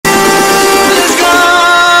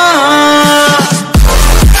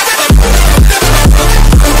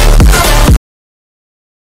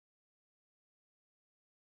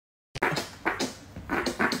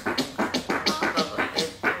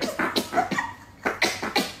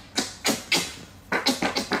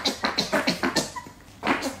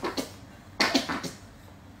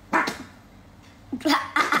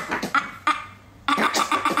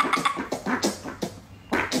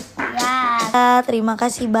Terima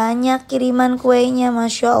kasih banyak kiriman kuenya,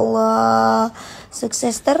 Masya Allah.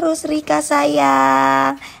 Sukses terus Rika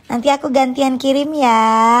sayang. Nanti aku gantian kirim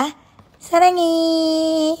ya.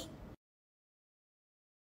 Sarangi.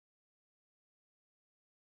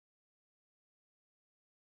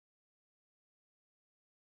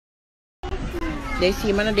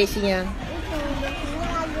 Desi, mana Desinya?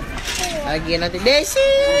 Lagi nanti Desi.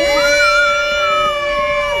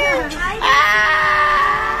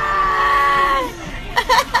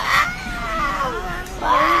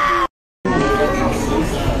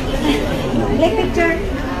 Take picture.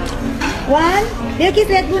 1, Bilkis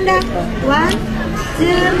lihat bunda. 1,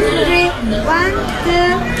 2, 3. 1,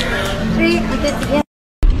 2, 3.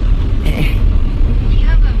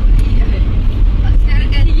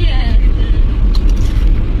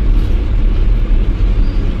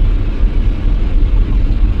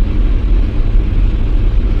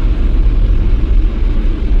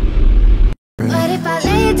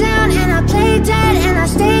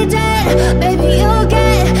 Oke,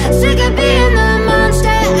 ya.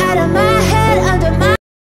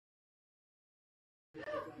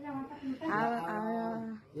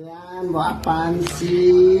 Ya, mau apaan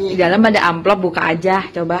sih? Di dalam ada amplop, buka aja,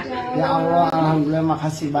 coba. Ya Allah, alhamdulillah,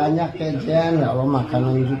 makasih banyak ya Jen. Ya Allah,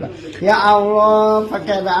 makanan juga. Ya Allah,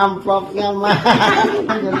 pakai ada amplopnya mah.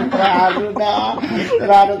 Jadi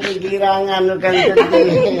terharu kegirangan kan jadi.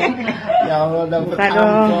 Ya Allah, dapat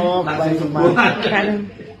amplop banyak banget.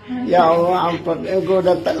 Ya Allah, amplopnya gue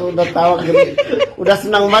udah tahu gede. Udah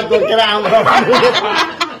senang banget gue kira amplop.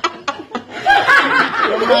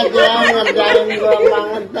 Aja ngerjain gue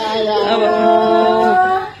banget ya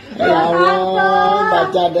Allah. Ya Allah,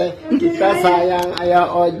 baca deh kita sayang ayah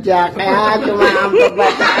ojak ya, cuma amplop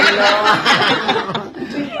bacaan doang.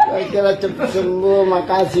 Saya kira cepet sembuh,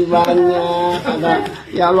 makasih banyak. Ada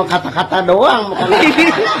ya Allah kata-kata doang bukan.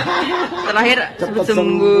 Terakhir cepet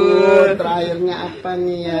sembuh. Terakhirnya apa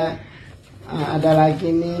nih ya? Ada lagi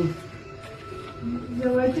nih.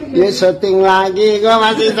 Dia syuting lagi, gue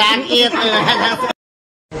masih sakit.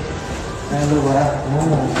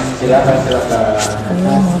 Silakan.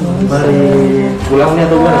 Beri pulangnya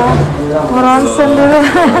tuh kan? Mau ronsen dulu.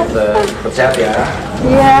 Persehat ya.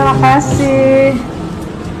 Iya, makasih.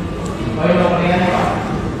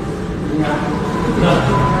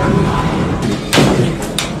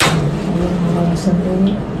 Ronsen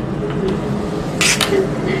dulu.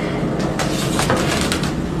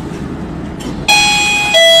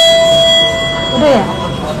 Udah ya?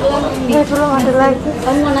 Belum ada lagi.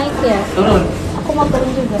 Kamu mau naik ya? Turun. Aku mau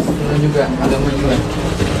turun juga. Turun juga, ada mau juga.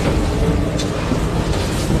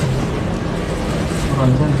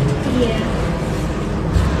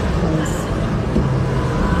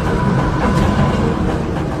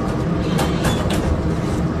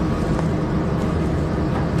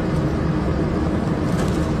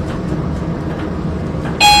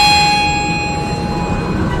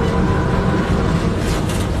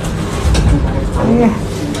 Iya.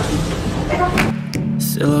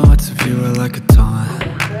 Silhouettes of you are like a taunt.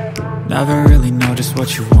 Never really know just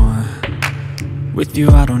what you want. With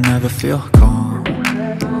you I don't ever feel calm.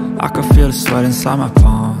 I can feel the sweat inside my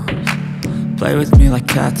palms. Play with me like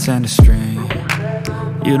cats and a string.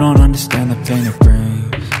 You don't understand the pain it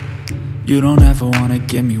brings. You don't ever wanna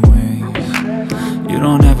give me wings. You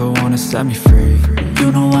don't ever wanna set me free.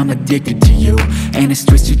 You know I'm addicted to you, and it's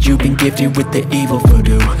twisted, you've been gifted with the evil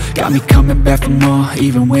voodoo. Got me coming back for more,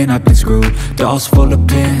 even when I've been screwed. Dolls full of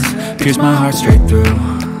pins, pierce my heart straight through.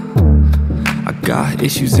 I got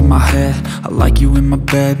issues in my head, I like you in my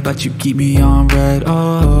bed, but you keep me on red.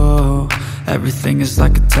 Oh, everything is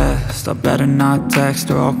like a test, I better not text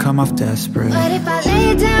or I'll come off desperate. But if I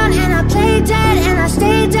lay down and I play dead and I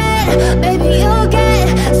stay dead, baby you'll get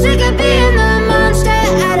sick of being the monster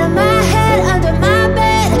out of my head, under my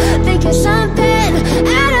bed, thinking something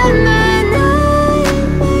out of my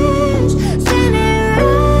nightmares, standing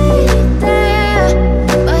right there.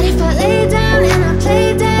 But if I lay down and I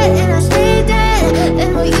play dead and I stay dead, then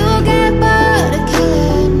will you get bored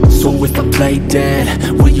again? So if I play dead,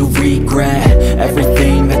 will you regret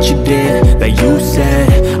everything that you did, that you said?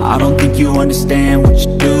 I don't think you understand what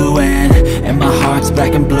you're doing, and my heart's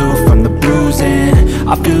black and blue from the bruising.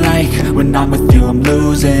 I feel like when I'm with you I'm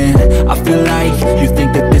losing. I feel like you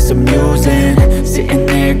think that this amusing, sitting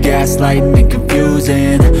there gaslighting and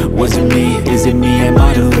confusing. Was it me? Is it me? Am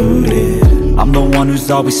I deluded? I'm the one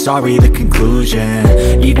who's always sorry, the conclusion.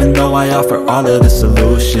 Even though I offer all of the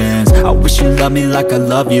solutions, I wish you loved me like I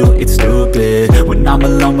love you, it's stupid. When I'm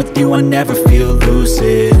alone with you, I never feel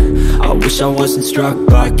lucid. I wish I wasn't struck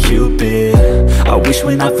by Cupid. I wish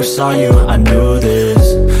when I first saw you, I knew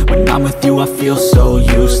this. When I'm with you, I feel so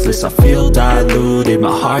useless. I feel diluted,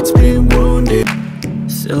 my heart's been wounded.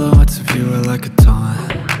 Silhouettes of you are like a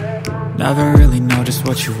taunt. Never really know just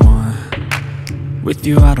what you want. With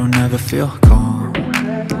you, I don't ever feel calm.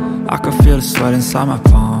 I can feel the sweat inside my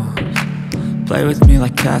palms. Play with me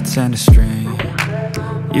like cats and a string.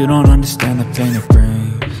 You don't understand the pain it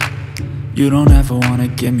brings. You don't ever wanna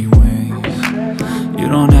give me wings. You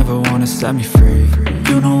don't ever wanna set me free.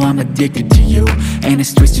 You know I'm addicted to you, and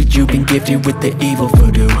it's twisted, you've been gifted with the evil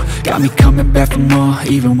voodoo. Got me coming back for more,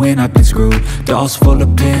 even when I've been screwed. Dolls full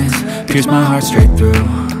of pins, pierce my heart straight through.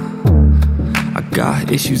 I got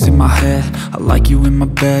issues in my head, I like you in my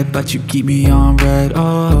bed, but you keep me on red.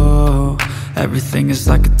 Oh, everything is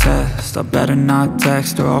like a test. I better not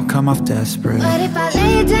text or I'll come off desperate. But if I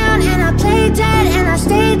lay down and I play dead and I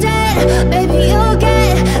stay dead, baby, you'll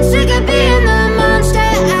get sick of being the monster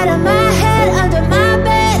out of my head, under my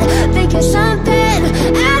bed, thinking something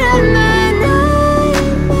out of my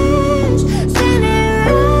nightmares, standing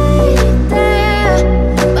right there.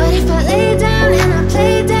 But if I lay down and I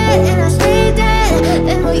play dead and I stay dead,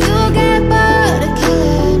 then will you get bored of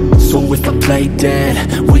killing? So if I play dead,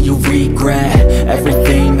 will you regret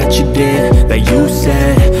everything that you did, that you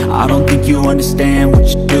said? I don't think you understand what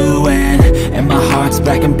you're doing, and my heart's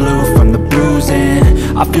black and blue from the bruising.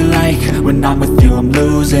 I feel like when I'm with you I'm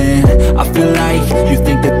losing. I feel like you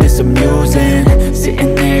think that this amusing,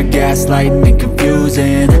 sitting there gaslighting and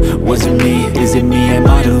confusing. Was it me? Is it me? Am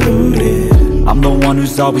I deluded? I'm the one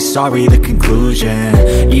who's always sorry, the conclusion,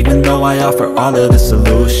 even though I offer all of the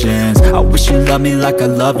solutions. I wish you loved me like I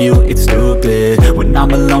love you, it's stupid. When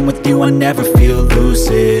I'm alone with you, I never feel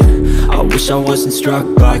lucid. I wish I wasn't struck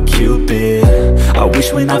by Cupid. I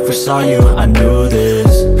wish when I first saw you, I knew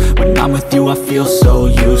this. When I'm with you, I feel so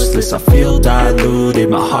useless. I feel diluted,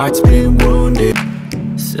 my heart's been wounded.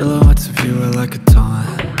 Silhouettes of you are like a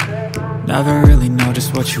taunt. Never really know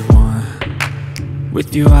just what you want.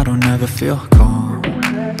 With you, I don't ever feel calm.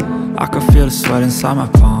 I can feel the sweat inside my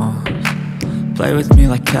palms. Play with me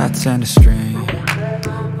like cats and a string.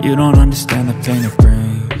 You don't understand the pain it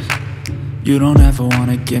brings. You don't ever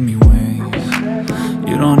wanna give me wings.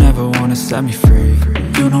 You don't ever wanna set me free.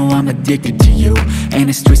 You know I'm addicted to you, and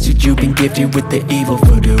it's twisted, you've been gifted with the evil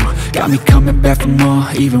voodoo. Got me coming back for more,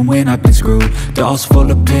 even when I've been screwed. Dolls full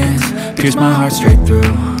of pins, pierce my heart straight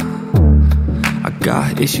through. I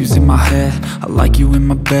got issues in my head, I like you in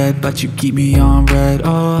my bed, but you keep me on red.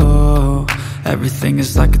 Oh, everything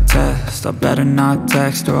is like a test. I better not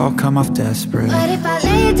text or I'll come off desperate. But if I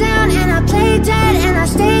lay down and I play dead and I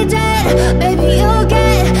stay dead, baby, you'll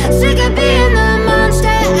get sick of being the monster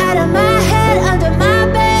out of my head, under my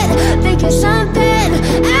bed, thinking something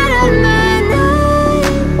out of my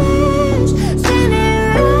nightmares,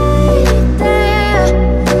 standing right there.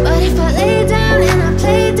 But if I lay down and I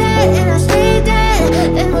play dead and I stay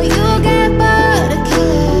dead, then will you get bored of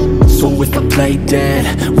killing? So if I play dead,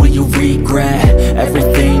 will you regret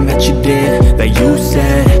everything that you did, that you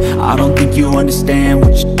said? I don't think you understand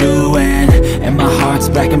what you're doing, and my heart's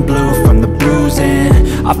black and blue from the bruising.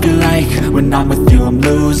 I feel like when I'm with you I'm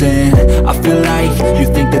losing. I feel like you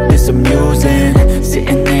think that this amusing,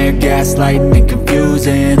 sitting there gaslighting and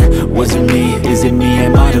confusing. Was it me? Is it me?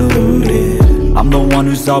 Am I deluded? I'm the one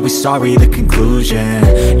who's always sorry, the conclusion,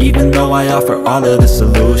 even though I offer all of the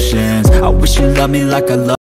solutions. I wish you loved me like I love